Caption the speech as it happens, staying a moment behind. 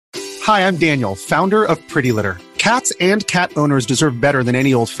Hi, I'm Daniel, founder of Pretty Litter. Cats and cat owners deserve better than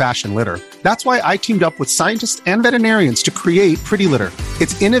any old-fashioned litter. That's why I teamed up with scientists and veterinarians to create Pretty Litter.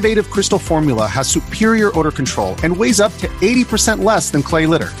 Its innovative crystal formula has superior odor control and weighs up to 80% less than clay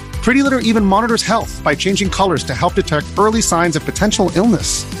litter. Pretty Litter even monitors health by changing colors to help detect early signs of potential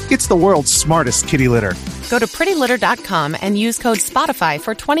illness. It's the world's smartest kitty litter. Go to prettylitter.com and use code SPOTIFY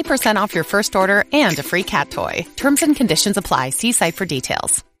for 20% off your first order and a free cat toy. Terms and conditions apply. See site for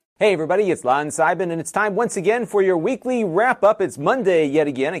details. Hey everybody, it's Lon Seidman, and it's time once again for your weekly wrap-up. It's Monday yet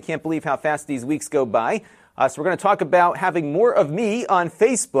again. I can't believe how fast these weeks go by. So we're going to talk about having more of me on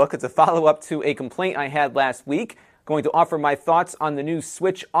Facebook. It's a follow-up to a complaint I had last week. Going to offer my thoughts on the new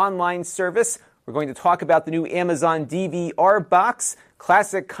Switch online service. We're going to talk about the new Amazon DVR box.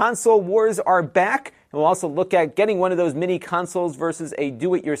 Classic console wars are back. And we'll also look at getting one of those mini consoles versus a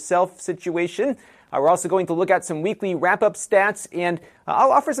do-it-yourself situation. We're also going to look at some weekly wrap-up stats, and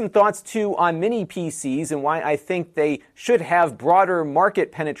I'll offer some thoughts, too, on mini PCs and why I think they should have broader market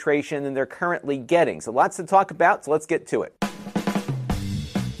penetration than they're currently getting. So lots to talk about, so let's get to it.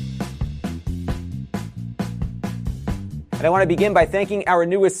 And I want to begin by thanking our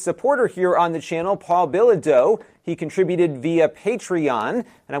newest supporter here on the channel, Paul Bilodeau. He contributed via Patreon,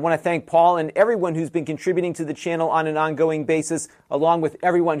 and I want to thank Paul and everyone who's been contributing to the channel on an ongoing basis, along with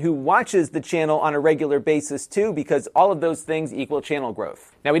everyone who watches the channel on a regular basis too, because all of those things equal channel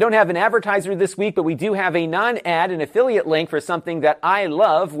growth. Now, we don't have an advertiser this week, but we do have a non-ad, an affiliate link for something that I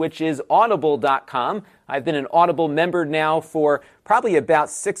love, which is Audible.com. I've been an Audible member now for probably about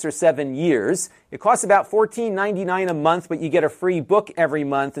 6 or 7 years. It costs about $14.99 a month, but you get a free book every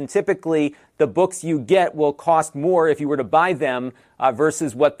month, and typically the books you get will cost more if you were to buy them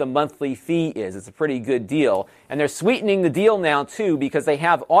versus what the monthly fee is. It's a pretty good deal. And they're sweetening the deal now, too, because they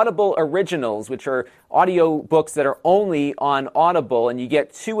have Audible Originals, which are audio books that are only on Audible, and you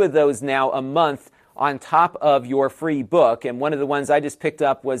get 2 of those now a month on top of your free book. And one of the ones I just picked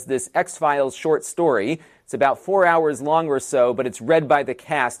up was this X-Files short story. It's about 4 hours long or so, but it's read by the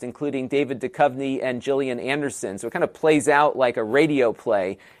cast, including David Duchovny and Gillian Anderson. So it kind of plays out like a radio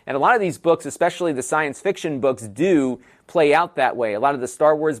play. And a lot of these books, especially the science fiction books, do play out that way. A lot of the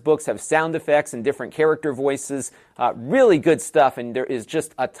Star Wars books have sound effects and different character voices. Really good stuff, and there is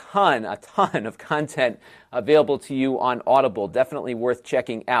just a ton of content available to you on Audible. Definitely worth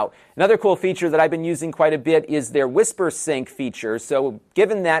checking out. Another cool feature that I've been using quite a bit is their Whisper Sync feature. So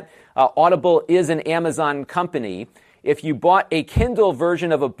given that Audible is an Amazon company, if you bought a Kindle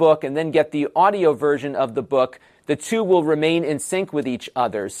version of a book and then get the audio version of the book, the two will remain in sync with each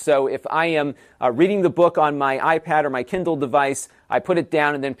other. So if I am reading the book on my iPad or my Kindle device, I put it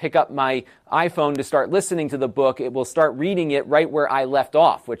down and then pick up my iPhone to start listening to the book, it will start reading it right where I left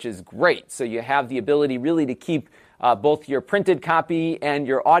off, which is great. So you have the ability really to keep both your printed copy and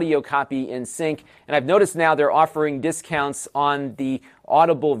your audio copy in sync. And I've noticed now they're offering discounts on the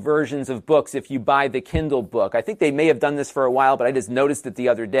Audible versions of books if you buy the Kindle book. I think they may have done this for a while, but I just noticed it the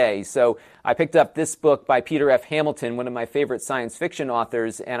other day. So I picked up this book by Peter F. Hamilton, one of my favorite science fiction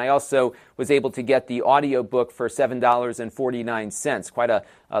authors, and I also was able to get the audio book for $7.49, quite a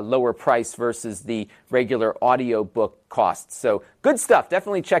lower price versus the regular audio book costs. So good stuff.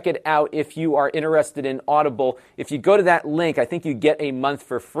 Definitely check it out if you are interested in Audible. If you go to that link, I think you get a month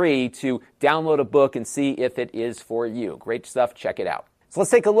for free to download a book and see if it is for you. Great stuff. Check it out. So let's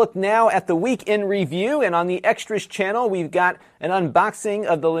take a look now at the week in review. And on the Extras channel, we've got an unboxing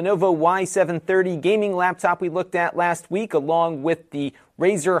of the Lenovo Y730 gaming laptop we looked at last week, along with the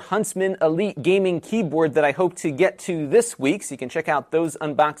Razer Huntsman Elite gaming keyboard that I hope to get to this week. So you can check out those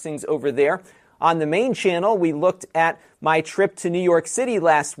unboxings over there. On the main channel, we looked at my trip to New York City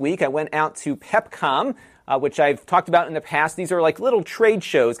last week. I went out to PepCom, which I've talked about in the past. These are like little trade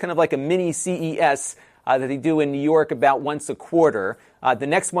shows, kind of like a mini CES that they do in New York about once a quarter. The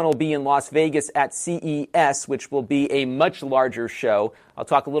next one will be in Las Vegas at CES, which will be a much larger show. I'll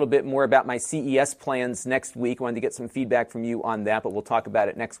talk a little bit more about my CES plans next week. I wanted to get some feedback from you on that, but we'll talk about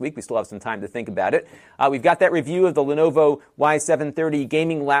it next week. We still have some time to think about it. We've got that review of the Lenovo Y730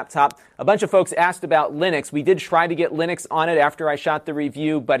 gaming laptop. A bunch of folks asked about Linux. We did try to get Linux on it after I shot the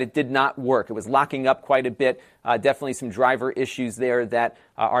review, but it did not work. It was locking up quite a bit. Definitely some driver issues there that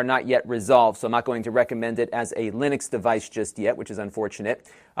are not yet resolved, so I'm not going to recommend it as a Linux device just yet, which is unfortunate.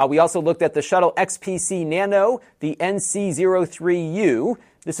 We also looked at the Shuttle XPC Nano, the NC03U.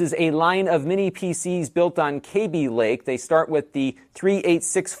 This is a line of mini PCs built on Kaby Lake. They start with the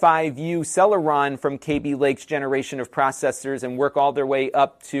 3865U Celeron from Kaby Lake's generation of processors and work all their way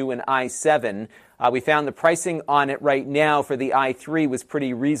up to an i7. We found the pricing on it right now for the i3 was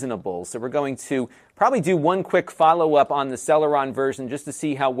pretty reasonable. So we're going to probably do one quick follow-up on the Celeron version just to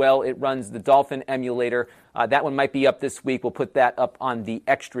see how well it runs the Dolphin emulator. That one might be up this week. We'll put that up on the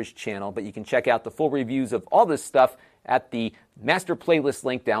Extras channel, but you can check out the full reviews of all this stuff at the master playlist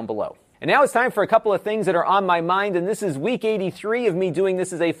link down below. And now it's time for a couple of things that are on my mind, and this is week 83 of me doing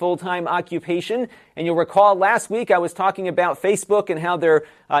this as a full-time occupation. And you'll recall last week I was talking about Facebook and how they're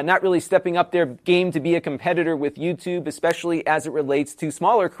not really stepping up their game to be a competitor with YouTube, especially as it relates to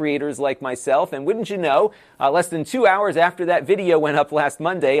smaller creators like myself. And wouldn't you know, less than 2 hours after that video went up last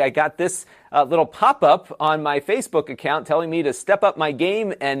Monday, I got this little pop-up on my Facebook account telling me to step up my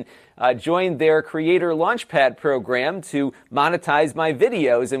game and join their Creator Launchpad program to monetize my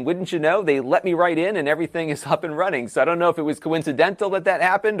videos. And wouldn't you know, they let me right in and everything is up and running. So I don't know if it was coincidental that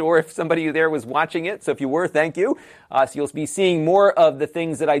happened or if somebody there was watching it. So if you were, thank you. So you'll be seeing more of the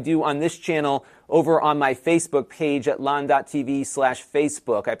things that I do on this channel over on my Facebook page at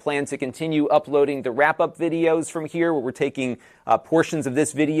lon.tv/Facebook. I plan to continue uploading the wrap-up videos from here where we're taking portions of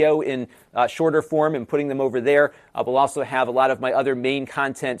this video in shorter form and putting them over there. We'll also have a lot of my other main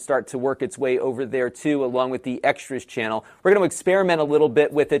content start to work its way over there too, along with the Extras channel. We're going to experiment a little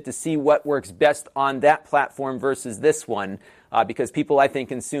bit with it to see what works best on that platform versus this one. Because people, I think,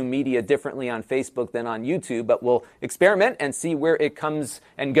 consume media differently on Facebook than on YouTube. But we'll experiment and see where it comes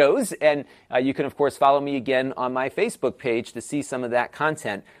and goes. And you can, of course, follow me again on my Facebook page to see some of that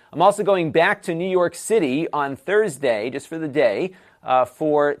content. I'm also going back to New York City on Thursday, just for the day,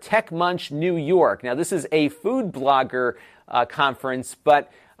 for Tech Munch New York. Now, this is a food blogger conference, but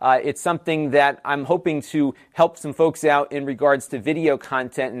it's something that I'm hoping to help some folks out in regards to video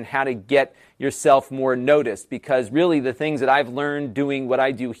content and how to get yourself more noticed, because really the things that I've learned doing what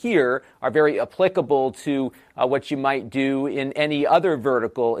I do here are very applicable to what you might do in any other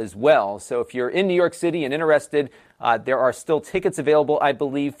vertical as well. So if you're in New York City and interested, there are still tickets available, I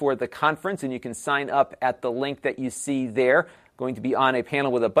believe, for the conference, and you can sign up at the link that you see there. Going to be on a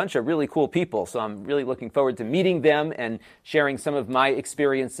panel with a bunch of really cool people, so I'm really looking forward to meeting them and sharing some of my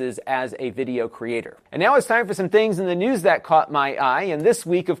experiences as a video creator. And now it's time for some things in the news that caught my eye. And this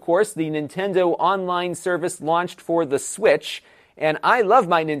week, of course, the Nintendo online service launched for the Switch. And I love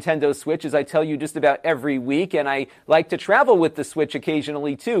my Nintendo Switch, as I tell you just about every week, and I like to travel with the Switch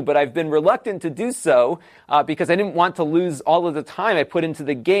occasionally too, but I've been reluctant to do so because I didn't want to lose all of the time I put into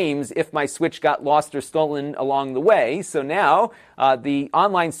the games if my Switch got lost or stolen along the way. So now the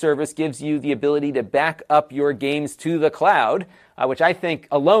online service gives you the ability to back up your games to the cloud, which I think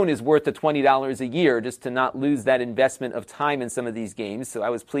alone is worth the $20 a year just to not lose that investment of time in some of these games. So I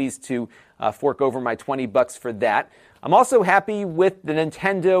was pleased to fork over my $20 for that. I'm also happy with the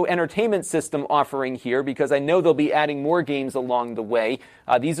Nintendo Entertainment System offering here because I know they'll be adding more games along the way.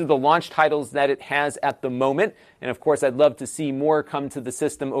 These are the launch titles that it has at the moment. And of course, I'd love to see more come to the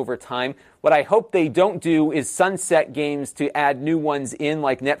system over time. What I hope they don't do is sunset games to add new ones in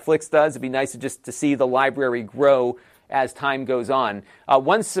like Netflix does. It'd be nice just to see the library grow as time goes on.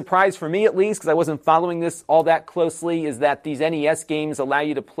 One surprise for me, at least, because I wasn't following this all that closely, is that these NES games allow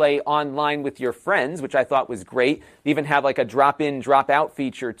you to play online with your friends, which I thought was great. They even have like a drop-in, drop-out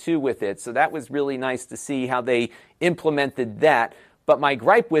feature, too, with it. So that was really nice to see how they implemented that. But my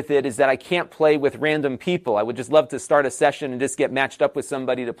gripe with it is that I can't play with random people. I would just love to start a session and just get matched up with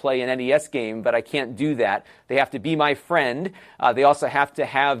somebody to play an NES game, but I can't do that. They have to be my friend. They also have to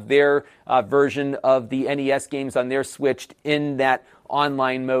have their version of the NES games on their Switch in that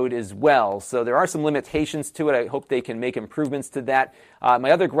online mode as well. So there are some limitations to it. I hope they can make improvements to that. My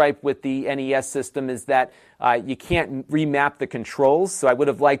other gripe with the NES system is that you can't remap the controls. So I would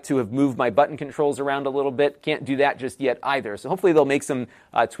have liked to have moved my button controls around a little bit. Can't do that just yet either. So hopefully they'll make some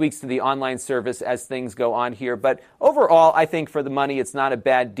tweaks to the online service as things go on here. But overall, I think for the money, it's not a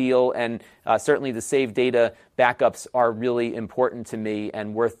bad deal. And certainly the save data backups are really important to me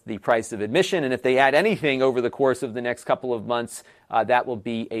and worth the price of admission. And if they add anything over the course of the next couple of months, that will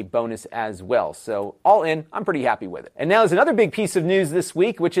be a bonus as well. So all in, I'm pretty happy with it. And now there's another big piece of news this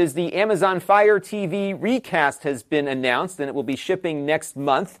week, which is the Amazon Fire TV recast has been announced, and it will be shipping next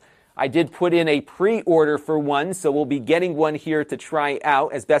month. I did put in a pre-order for one, so we'll be getting one here to try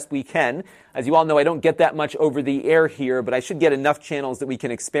out as best we can. As you all know, I don't get that much over the air here, but I should get enough channels that we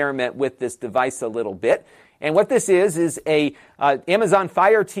can experiment with this device a little bit. And what this is a Amazon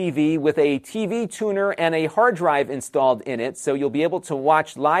Fire TV with a TV tuner and a hard drive installed in it. So you'll be able to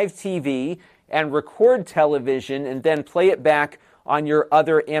watch live TV and record television and then play it back on your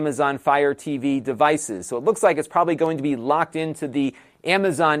other Amazon Fire TV devices. So it looks like it's probably going to be locked into the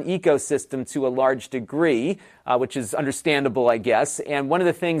Amazon ecosystem to a large degree, which is understandable, I guess. And one of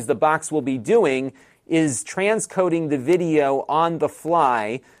the things the box will be doing is transcoding the video on the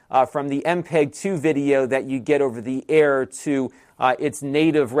fly from the MPEG-2 video that you get over the air to its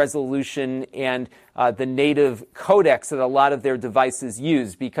native resolution and the native codecs that a lot of their devices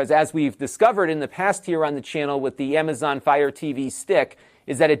use. Because as we've discovered in the past here on the channel with the Amazon Fire TV Stick,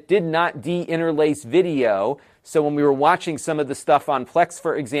 is that it did not de-interlace video. So when we were watching some of the stuff on Plex,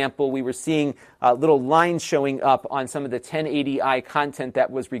 for example, we were seeing little lines showing up on some of the 1080i content that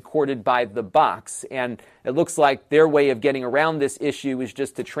was recorded by the box. And it looks like their way of getting around this issue is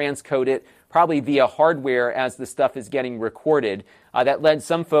just to transcode it, probably via hardware as the stuff is getting recorded. That led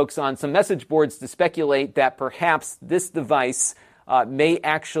some folks on some message boards to speculate that perhaps this device may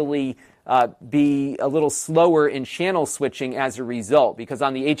actually be a little slower in channel switching as a result, because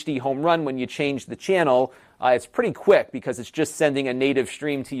on the HD Home Run, when you change the channel, it's pretty quick because it's just sending a native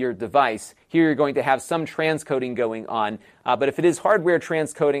stream to your device. Here you're going to have some transcoding going on, but if it is hardware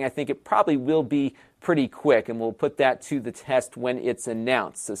transcoding, I think it probably will be pretty quick, and we'll put that to the test when it's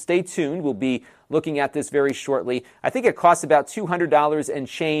announced. So stay tuned. We'll be looking at this very shortly. I think it costs about $200 and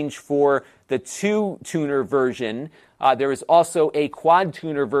change for the 2-tuner version. There is also a quad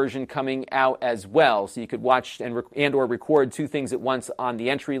tuner version coming out as well, so you could watch and or record 2 things at once on the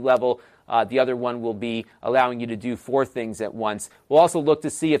entry level. The other one will be allowing you to do 4 things at once. We'll also look to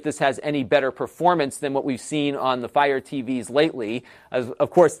see if this has any better performance than what we've seen on the Fire TVs lately. Of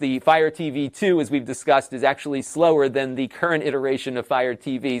course, the Fire TV 2, as we've discussed, is actually slower than the current iteration of Fire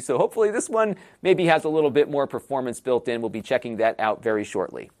TV. So hopefully this one maybe has a little bit more performance built in. We'll be checking that out very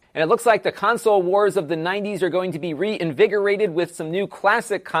shortly. And it looks like the console wars of the 90s are going to be reinvigorated with some new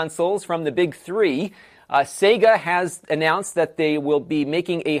classic consoles from the big 3. Sega has announced that they will be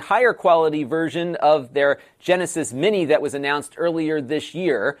making a higher quality version of their Genesis Mini that was announced earlier this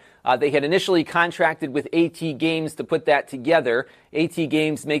year. They had initially contracted with AT Games to put that together. AT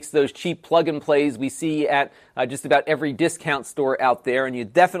Games makes those cheap plug-and-plays we see at just about every discount store out there, and you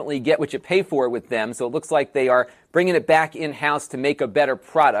definitely get what you pay for with them. So it looks like they are bringing it back in-house to make a better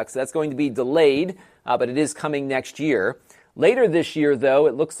product. So that's going to be delayed, but it is coming next year. Later this year, though,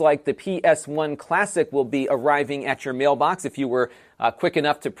 it looks like the PS1 Classic will be arriving at your mailbox if you were quick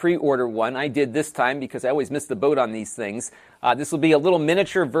enough to pre-order one. I did this time because I always miss the boat on these things. This will be a little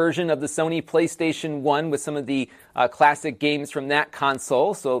miniature version of the Sony PlayStation 1 with some of the classic games from that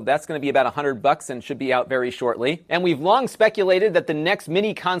console. So that's going to be about $100 and should be out very shortly. And we've long speculated that the next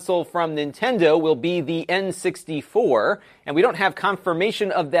mini console from Nintendo will be the N64. And we don't have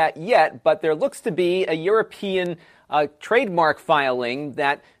confirmation of that yet, but there looks to be a European trademark filing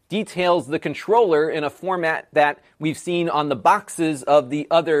that details the controller in a format that we've seen on the boxes of the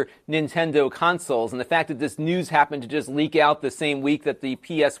other Nintendo consoles. And the fact that this news happened to just leak out the same week that the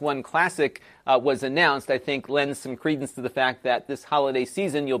PS1 Classic was announced, I think lends some credence to the fact that this holiday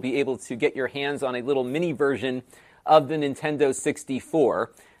season you'll be able to get your hands on a little mini version of the Nintendo 64.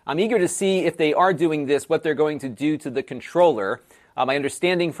 I'm eager to see if they are doing this, what they're going to do to the controller. My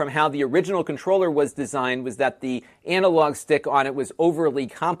understanding from how the original controller was designed was that the analog stick on it was overly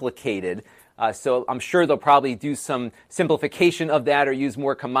complicated. So I'm sure they'll probably do some simplification of that or use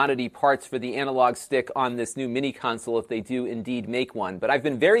more commodity parts for the analog stick on this new mini console if they do indeed make one. But I've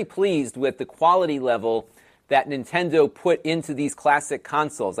been very pleased with the quality level that Nintendo put into these classic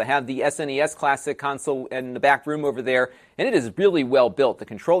consoles. I have the SNES Classic console in the back room over there, and it is really well built. The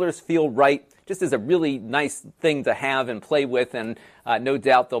controllers feel right. Just is a really nice thing to have and play with, and no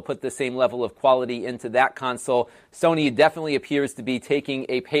doubt they'll put the same level of quality into that console. Sony definitely appears to be taking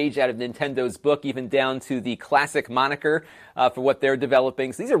a page out of Nintendo's book, even down to the classic moniker for what they're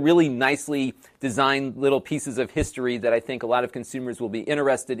developing. So these are really nicely designed little pieces of history that I think a lot of consumers will be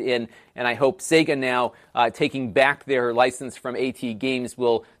interested in, and I hope Sega now, taking back their license from AT Games,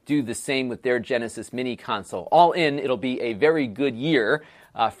 will do the same with their Genesis Mini console. All in, it'll be a very good year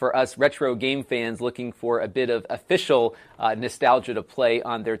for us retro game fans looking for a bit of official nostalgia to play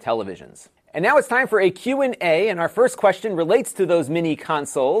on their televisions. And now it's time for a Q&A, and our first question relates to those mini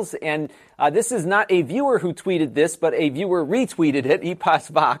consoles. And this is not a viewer who tweeted this, but a viewer retweeted it,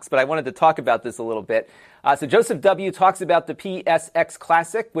 EPOSVox, but I wanted to talk about this a little bit. So Joseph W. talks about the PSX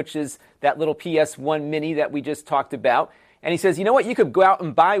Classic, which is that little PS1 mini that we just talked about. And he says, you know what, you could go out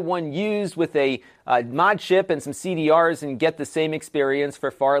and buy one used with a mod chip and some CDRs and get the same experience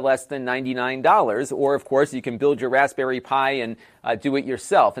for far less than $99. Or, of course, you can build your Raspberry Pi and do it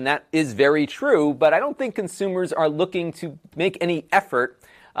yourself. And that is very true, but I don't think consumers are looking to make any effort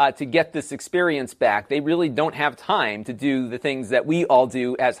to get this experience back. They really don't have time to do the things that we all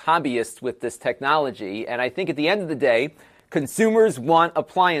do as hobbyists with this technology. And I think at the end of the day, consumers want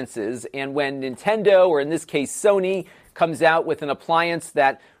appliances. And when Nintendo, or in this case Sony, comes out with an appliance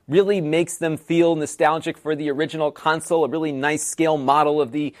that really makes them feel nostalgic for the original console, a really nice scale model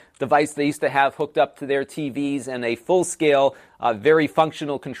of the device they used to have hooked up to their TVs, and a full-scale, very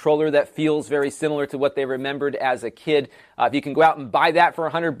functional controller that feels very similar to what they remembered as a kid. If you can go out and buy that for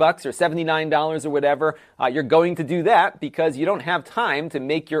 $100 or $79 or whatever, you're going to do that because you don't have time to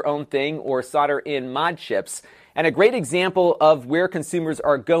make your own thing or solder in mod chips. And a great example of where consumers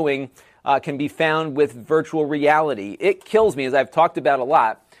are going can be found with virtual reality. It kills me, as I've talked about a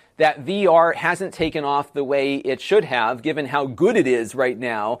lot, that VR hasn't taken off the way it should have, given how good it is right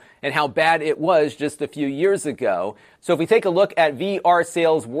now and how bad it was just a few years ago. So if we take a look at VR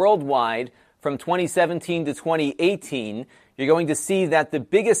sales worldwide from 2017 to 2018, you're going to see that the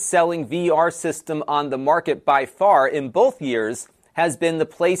biggest selling VR system on the market by far in both years has been the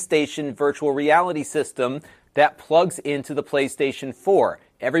PlayStation virtual reality system that plugs into the PlayStation 4.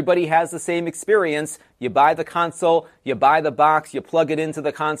 Everybody has the same experience. You buy the console, you buy the box, you plug it into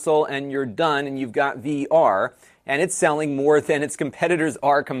the console, and you're done, and you've got VR. And it's selling more than its competitors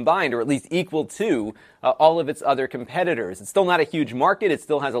are combined, or at least equal to all of its other competitors. It's still not a huge market. It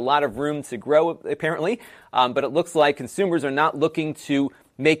still has a lot of room to grow, apparently. But it looks like consumers are not looking to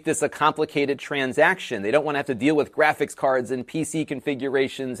make this a complicated transaction. They don't want to have to deal with graphics cards and PC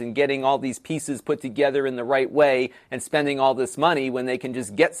configurations and getting all these pieces put together in the right way and spending all this money when they can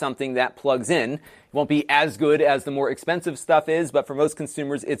just get something that plugs in. It won't be as good as the more expensive stuff is, but for most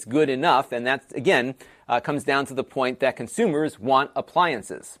consumers, it's good enough. And that, again, comes down to the point that consumers want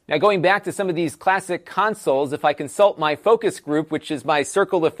appliances. Now, going back to some of these classic consoles, if I consult my focus group, which is my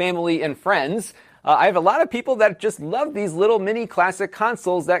circle of family and friends, I have a lot of people that just love these little mini classic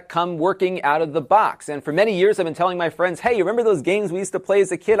consoles that come working out of the box. And for many years, I've been telling my friends, hey, you remember those games we used to play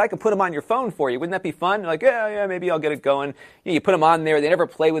as a kid? I could put them on your phone for you. Wouldn't that be fun? They're like, yeah, maybe I'll get it going. You put them on there. They never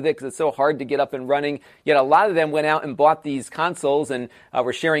play with it because it's so hard to get up and running. Yet a lot of them went out and bought these consoles and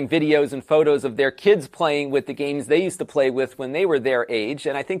were sharing videos and photos of their kids playing with the games they used to play with when they were their age.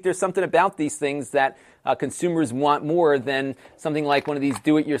 And I think there's something about these things that consumers want more than something like one of these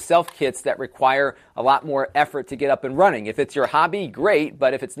do-it-yourself kits that require a lot more effort to get up and running. If it's your hobby, great,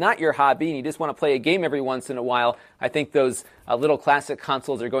 but if it's not your hobby and you just want to play a game every once in a while, I think those little classic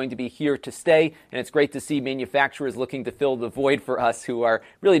consoles are going to be here to stay, and it's great to see manufacturers looking to fill the void for us who are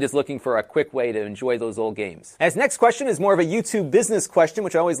really just looking for a quick way to enjoy those old games. As next question is more of a YouTube business question,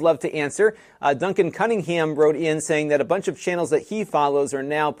 which I always love to answer. Duncan Cunningham wrote in saying that a bunch of channels that he follows are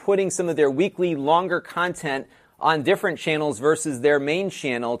now putting some of their weekly longer content on different channels versus their main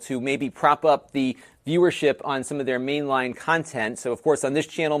channel to maybe prop up the viewership on some of their mainline content. So, of course, on this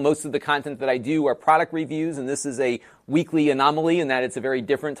channel, most of the content that I do are product reviews, and this is a weekly anomaly in that it's a very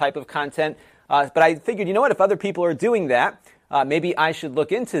different type of content. But I figured, you know what, if other people are doing that, maybe I should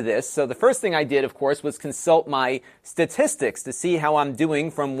look into this. So the first thing I did, of course, was consult my statistics to see how I'm doing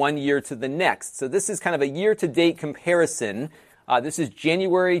from one year to the next. So this is kind of a year-to-date comparison. This is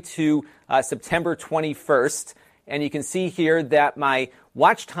January to September 21st. And you can see here that my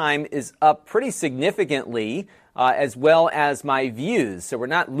watch time is up pretty significantly, as well as my views. So we're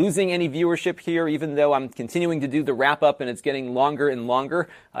not losing any viewership here, even though I'm continuing to do the wrap-up and it's getting longer and longer.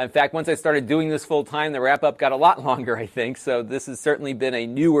 In fact, once I started doing this full-time, the wrap-up got a lot longer, I think. So this has certainly been a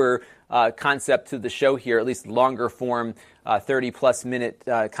newer concept to the show here, at least longer form, 30-plus minute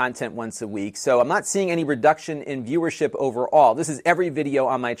content once a week. So I'm not seeing any reduction in viewership overall. This is every video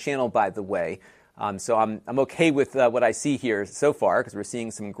on my channel, by the way. So I'm okay with what I see here so far because we're seeing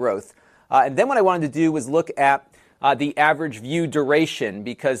some growth. And then what I wanted to do was look at the average view duration,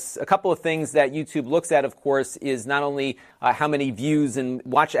 because a couple of things that YouTube looks at, of course, is not only how many views and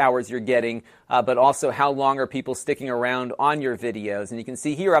watch hours you're getting, but also how long are people sticking around on your videos. And you can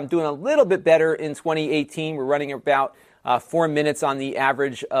see here I'm doing a little bit better in 2018. We're running about 4 minutes on the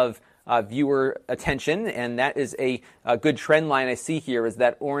average of viewer attention, and that is a good trend line I see here, is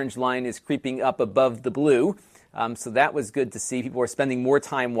that orange line is creeping up above the blue. So that was good to see. People are spending more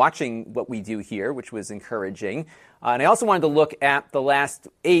time watching what we do here, which was encouraging. And I also wanted to look at the last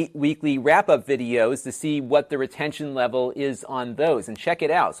 8 weekly wrap-up videos to see what the retention level is on those, and check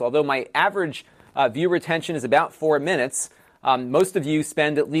it out. So although my average view retention is about 4 minutes, most of you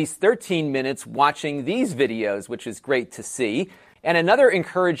spend at least 13 minutes watching these videos, which is great to see. And another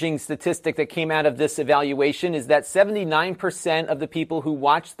encouraging statistic that came out of this evaluation is that 79% of the people who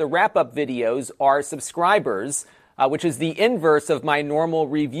watch the wrap-up videos are subscribers, which is the inverse of my normal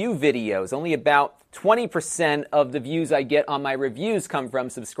review videos. Only about 20% of the views I get on my reviews come from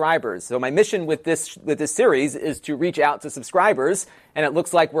subscribers. So my mission with this series is to reach out to subscribers, and it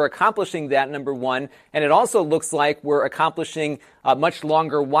looks like we're accomplishing that, number one. And it also looks like we're accomplishing much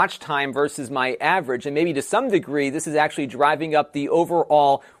longer watch time versus my average. And maybe to some degree, this is actually driving up the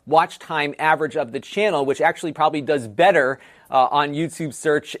overall watch time average of the channel, which actually probably does better on YouTube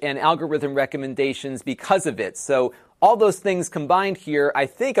search and algorithm recommendations because of it. So all those things combined here, I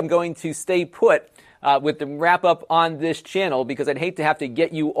think I'm going to stay put with the wrap up on this channel, because I'd hate to have to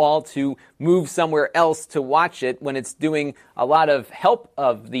get you all to move somewhere else to watch it when it's doing a lot of help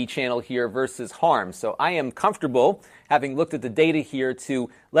of the channel here versus harm. So I am comfortable, having looked at the data here,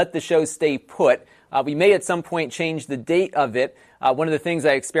 to let the show stay put. We may at some point change the date of it. One of the things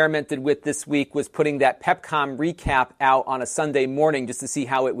I experimented with this week was putting that PepCom recap out on a Sunday morning just to see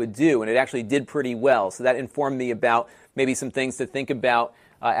how it would do, and it actually did pretty well. So that informed me about maybe some things to think about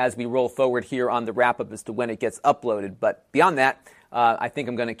as we roll forward here on the wrap-up as to when it gets uploaded. But beyond that, I think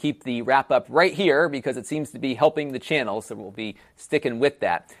I'm going to keep the wrap-up right here because it seems to be helping the channel, so we'll be sticking with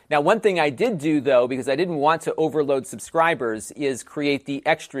that. Now, one thing I did do, though, because I didn't want to overload subscribers, is create the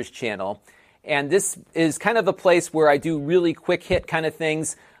Extras channel. And this is kind of a place where I do really quick hit kind of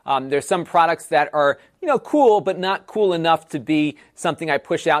things. There's some products that are, cool, but not cool enough to be something I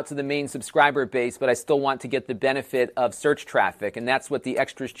push out to the main subscriber base, but I still want to get the benefit of search traffic. And that's what the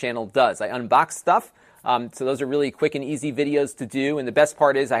Extras channel does. I unbox stuff. So those are really quick and easy videos to do. And the best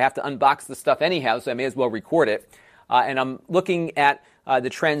part is I have to unbox the stuff anyhow, so I may as well record it. And I'm looking at the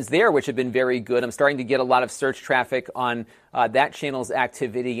trends there, which have been very good. I'm starting to get a lot of search traffic on that channel's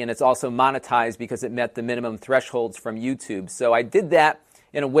activity, and it's also monetized because it met the minimum thresholds from YouTube. So I did that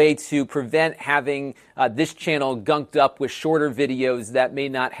in a way to prevent having this channel gunked up with shorter videos that may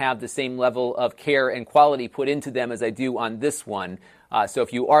not have the same level of care and quality put into them as I do on this one. So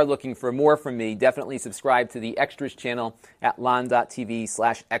if you are looking for more from me, definitely subscribe to the Extras channel at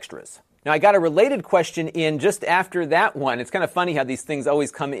lon.tv/extras. Now, I got a related question in just after that one. It's kind of funny how these things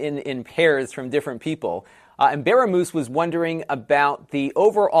always come in pairs from different people. And Baramoose was wondering about the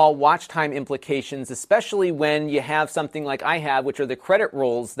overall watch time implications, especially when you have something like I have, which are the credit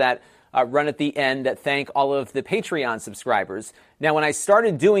rolls that run at the end that thank all of the Patreon subscribers. Now, when I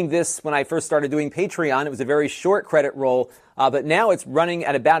started doing this, when I first started doing Patreon, it was a very short credit roll, but now it's running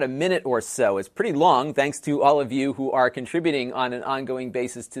at about a minute or so. It's pretty long, thanks to all of you who are contributing on an ongoing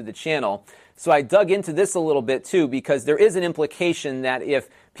basis to the channel. So I dug into this a little bit too, because there is an implication that if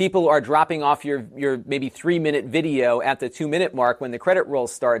people are dropping off your maybe 3-minute video at the 2-minute mark when the credit roll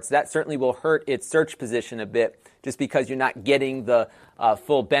starts, that certainly will hurt its search position a bit, just because you're not getting the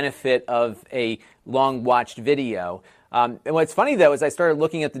full benefit of a long-watched video. And what's funny, though, as I started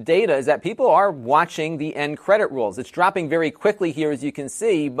looking at the data, is that people are watching the end credit rolls. It's dropping very quickly here, as you can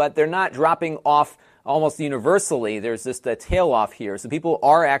see, but they're not dropping off almost universally. There's just a tail off here. So people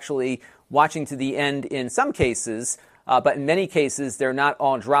are actually watching to the end in some cases, but in many cases, they're not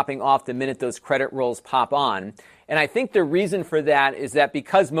all dropping off the minute those credit rolls pop on. And I think the reason for that is that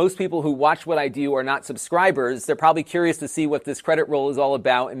because most people who watch what I do are not subscribers, they're probably curious to see what this credit roll is all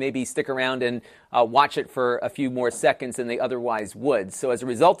about and maybe stick around and watch it for a few more seconds than they otherwise would. So as a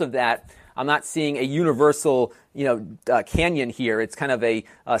result of that, I'm not seeing a universal, canyon here. It's kind of a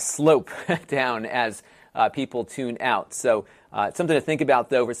slope down as people tune out. So it's something to think about,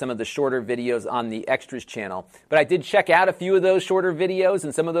 though, for some of the shorter videos on the Extras channel. But I did check out a few of those shorter videos,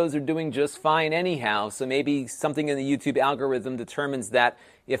 and some of those are doing just fine anyhow. So maybe something in the YouTube algorithm determines that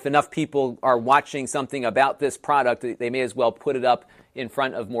if enough people are watching something about this product, they may as well put it up in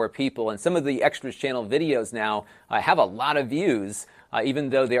front of more people. And some of the Extras channel videos now have a lot of views, even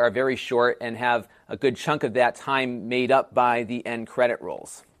though they are very short and have a good chunk of that time made up by the end credit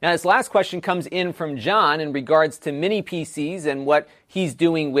rolls. Now, this last question comes in from John in regards to mini PCs and what he's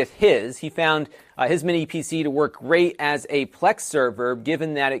doing with his. He found his mini PC to work great as a Plex server,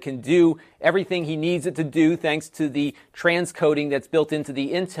 given that it can do everything he needs it to do thanks to the transcoding that's built into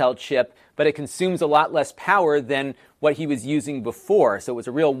the Intel chip, but it consumes a lot less power than what he was using before. So it was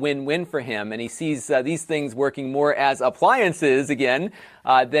a real win-win for him, and he sees these things working more as appliances, again,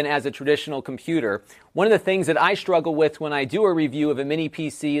 than as a traditional computer. One of the things that I struggle with when I do a review of a mini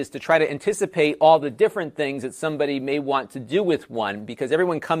PC is to try to anticipate all the different things that somebody may want to do with one, because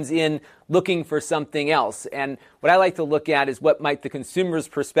everyone comes in looking for something else. And what I like to look at is what might the consumer's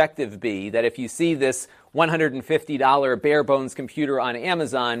perspective be, that if you see this $150 bare bones computer on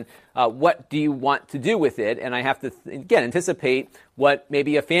Amazon, what do you want to do with it? And I have to, again, anticipate what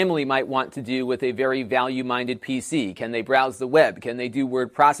maybe a family might want to do with a very value-minded PC. Can they browse the web? Can they do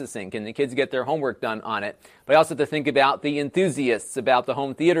word processing? Can the kids get their homework done discount on it. But I also have to think about the enthusiasts, about the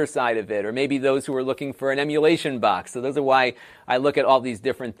home theater side of it, or maybe those who are looking for an emulation box. So those are why I look at all these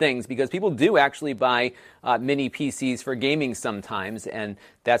different things, because people do actually buy mini PCs for gaming sometimes, and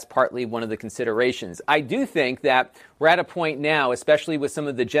that's partly one of the considerations. I do think that we're at a point now, especially with some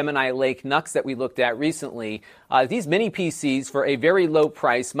of the Gemini Lake NUCs that we looked at recently, these mini PCs for a very low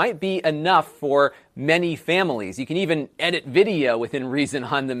price might be enough for many families. You can even edit video within reason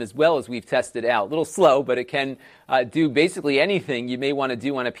on them as well, as we've tested out. A little slow, but it can do basically anything you may want to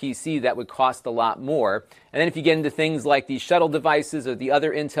do on a PC that would cost a lot more. And then if you get into things like these shuttle devices or the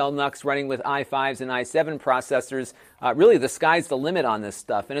other Intel NUCs running with i5s and i7 processors, really the sky's the limit on this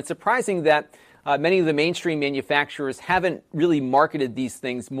stuff. And it's surprising that many of the mainstream manufacturers haven't really marketed these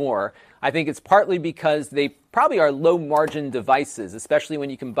things more. I think it's partly because they probably are low-margin devices, especially when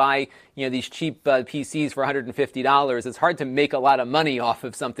you can buy these cheap PCs for $150. It's hard to make a lot of money off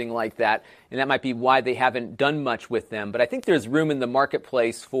of something like that, and that might be why they haven't done much with them. But I think there's room in the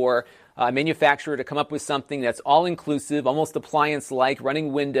marketplace for a manufacturer to come up with something that's all-inclusive, almost appliance-like,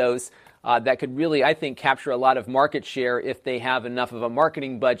 running Windows, that could really, I think, capture a lot of market share if they have enough of a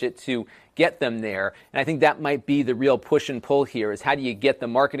marketing budget to get them there. And I think that might be the real push and pull here, is how do you get the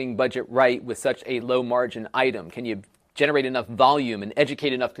marketing budget right with such a low margin item? Can you generate enough volume and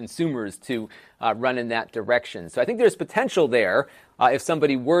educate enough consumers to run in that direction? So I think there's potential there if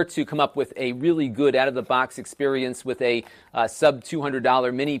somebody were to come up with a really good out-of-the-box experience with a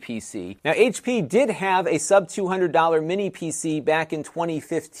sub-$200 mini PC. Now, HP did have a sub-$200 mini PC back in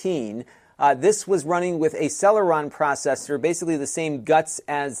 2015. This was running with a Celeron processor, basically the same guts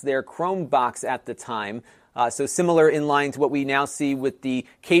as their Chrome box at the time. So similar in line to what we now see with the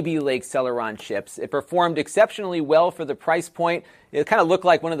Kaby Lake Celeron chips. It performed exceptionally well for the price point. It kind of looked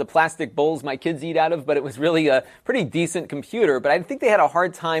like one of the plastic bowls my kids eat out of, but it was really a pretty decent computer. But I think they had a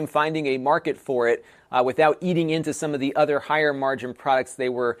hard time finding a market for it without eating into some of the other higher margin products they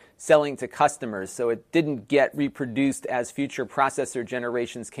were selling to customers. So it didn't get reproduced as future processor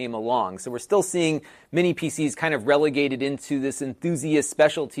generations came along. So we're still seeing mini PCs kind of relegated into this enthusiast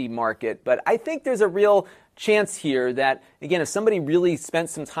specialty market. But I think there's a real chance here that, again, if somebody really spent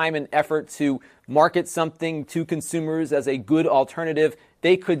some time and effort to market something to consumers as a good alternative,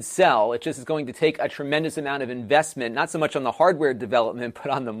 they could sell. It just is going to take a tremendous amount of investment, not so much on the hardware development,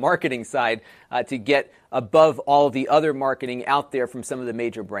 but on the marketing side to get above all the other marketing out there from some of the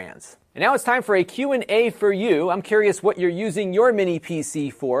major brands. And now it's time for a Q&A for you. I'm curious what you're using your mini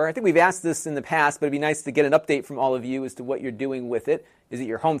PC for. I think we've asked this in the past, but it'd be nice to get an update from all of you as to what you're doing with it. Is it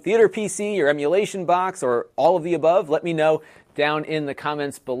your home theater PC, your emulation box, or all of the above? Let me know down in the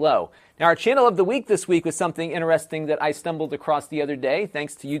comments below. Now, our channel of the week this week was something interesting that I stumbled across the other day,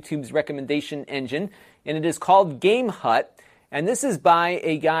 thanks to YouTube's recommendation engine, and it is called Game Hut. And this is by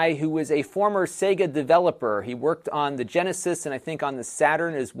a guy who was a former Sega developer. He worked on the Genesis and I think on the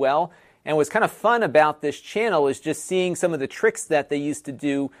Saturn as well. And what's kind of fun about this channel is just seeing some of the tricks that they used to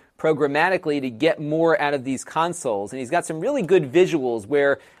do programmatically to get more out of these consoles. And he's got some really good visuals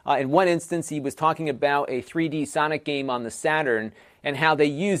where in one instance he was talking about a 3D Sonic game on the Saturn and how they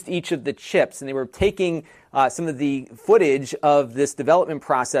used each of the chips. And they were taking some of the footage of this development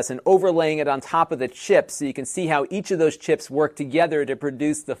process and overlaying it on top of the chips so you can see how each of those chips work together to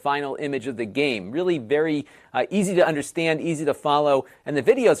produce the final image of the game. Really very easy to understand, easy to follow, and the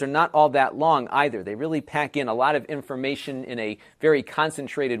videos are not all that long either. They really pack in a lot of information in a very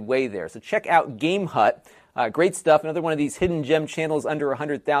concentrated way there. So check out Game Hut. Great stuff. Another one of these hidden gem channels under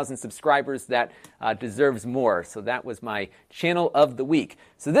 100,000 subscribers that deserves more. So that was my channel of the week.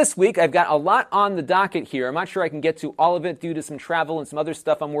 So this week I've got a lot on the docket here. I'm not sure I can get to all of it due to some travel and some other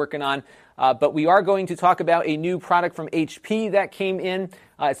stuff I'm working on. But we are going to talk about a new product from HP that came in.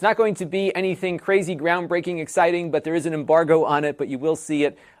 It's not going to be anything crazy, groundbreaking, exciting, but there is an embargo on it. But you will see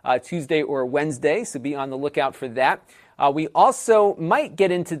it Tuesday or Wednesday, so be on the lookout for that. We also might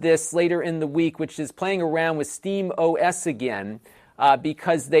get into this later in the week, which is playing around with Steam OS again,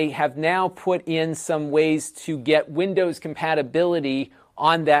 because they have now put in some ways to get Windows compatibility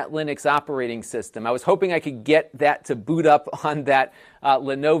on that Linux operating system. I was hoping I could get that to boot up on that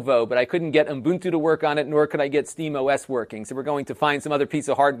Lenovo, but I couldn't get Ubuntu to work on it, nor could I get Steam OS working. So we're going to find some other piece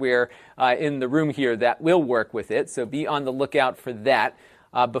of hardware in the room here that will work with it, so be on the lookout for that.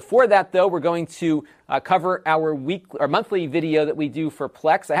 Before that, though, we're going to cover our monthly video that we do for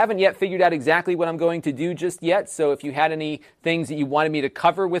Plex. I haven't yet figured out exactly what I'm going to do just yet, so if you had any things that you wanted me to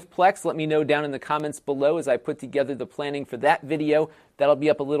cover with Plex, let me know down in the comments below as I put together the planning for that video. That'll be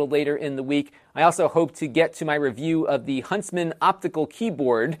up a little later in the week. I also hope to get to my review of the Huntsman optical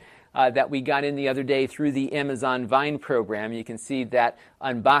keyboard. that we got in the other day through the Amazon Vine program. You can see that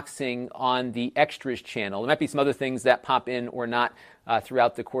unboxing on the Extras channel. There might be some other things that pop in or not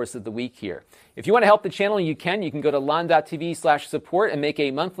throughout the course of the week here. If you want to help the channel, you can go to lon.tv/support and make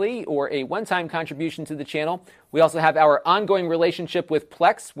a monthly or a one-time contribution to the channel. We also have our ongoing relationship with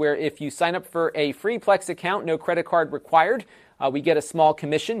Plex, where if you sign up for a free Plex account, no credit card required, we get a small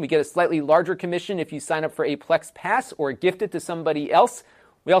commission. We get a slightly larger commission if you sign up for a Plex Pass or gift it to somebody else.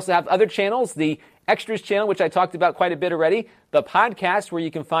 We also have other channels, the Extras channel, which I talked about quite a bit already, the podcast, where you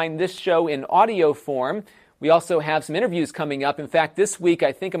can find this show in audio form. We also have some interviews coming up. In fact, this week,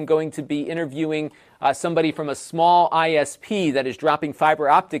 I think I'm going to be interviewing somebody from a small ISP that is dropping fiber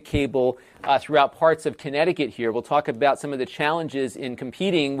optic cable throughout parts of Connecticut here. We'll talk about some of the challenges in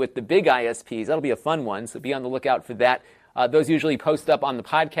competing with the big ISPs. That'll be a fun one, so be on the lookout for that. Those usually post up on the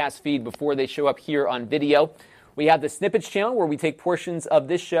podcast feed before they show up here on video. We have the Snippets channel, where we take portions of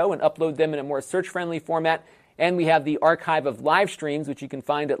this show and upload them in a more search-friendly format. And we have the archive of live streams, which you can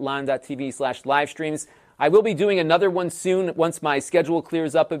find at lon.tv/livestreams. I will be doing another one soon once my schedule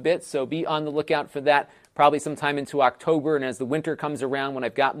clears up a bit, so be on the lookout for that probably sometime into October. And as the winter comes around, when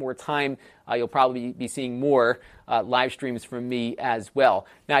I've got more time, you'll probably be seeing more live streams from me as well.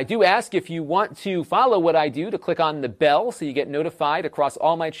 Now, I do ask, if you want to follow what I do, to click on the bell so you get notified across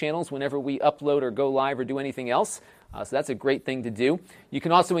all my channels whenever we upload or go live or do anything else. So that's a great thing to do. You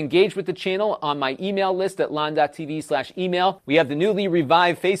can also engage with the channel on my email list at lon.tv/email. We have the newly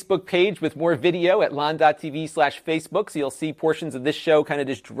revived Facebook page with more video at lon.tv/Facebook. So you'll see portions of this show kind of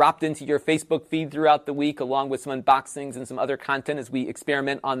just dropped into your Facebook feed throughout the week, along with some unboxings and some other content as we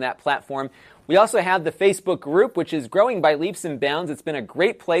experiment on that platform. We also have the Facebook group, which is growing by leaps and bounds. It's been a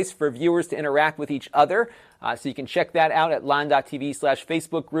great place for viewers to interact with each other. So you can check that out at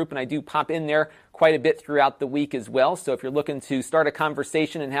lon.tv/Facebook group. And I do pop in there quite a bit throughout the week as well. So if you're looking to start a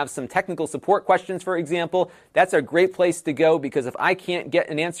conversation and have some technical support questions, for example, that's a great place to go, because if I can't get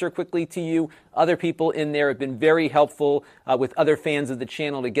an answer quickly to you, other people in there have been very helpful with other fans of the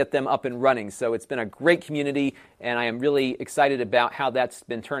channel to get them up and running. So it's been a great community, and I am really excited about how that's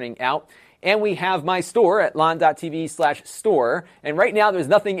been turning out. And we have my store at lon.tv/store. And right now there's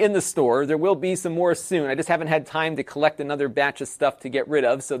nothing in the store. There will be some more soon. I just haven't had time to collect another batch of stuff to get rid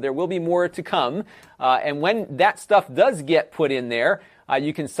of. So there will be more to come. And when that stuff does get put in there,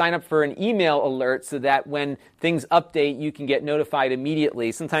 you can sign up for an email alert so that when things update, you can get notified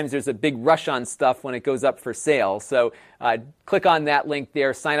immediately. Sometimes there's a big rush on stuff when it goes up for sale. So click on that link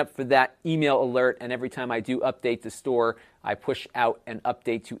there, sign up for that email alert, and every time I do update the store, I push out an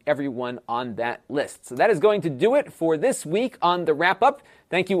update to everyone on that list. So that is going to do it for this week on The Wrap-Up.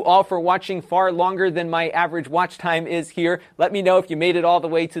 Thank you all for watching far longer than my average watch time is here. Let me know if you made it all the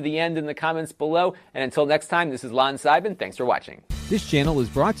way to the end in the comments below. And until next time, this is Lon Seidman. Thanks for watching. This channel is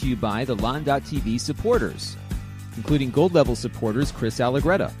brought to you by the Lon.TV supporters, including gold level supporters Chris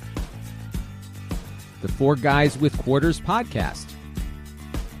Allegretta, the Four Guys with Quarters podcast,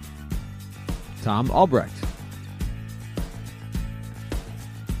 Tom Albrecht,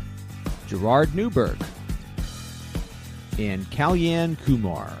 Gerard Newberg, and Kalyan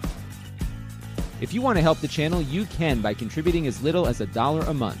Kumar. If you want to help the channel, you can by contributing as little as $1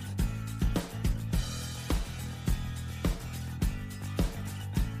 a month.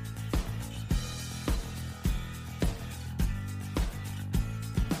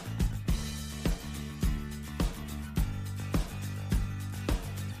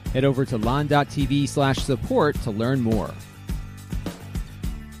 Head over to lon.tv/support to learn more.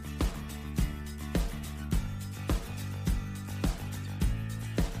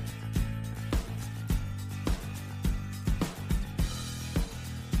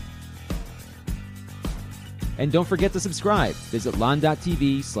 And don't forget to subscribe. Visit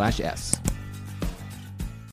lon.tv/s.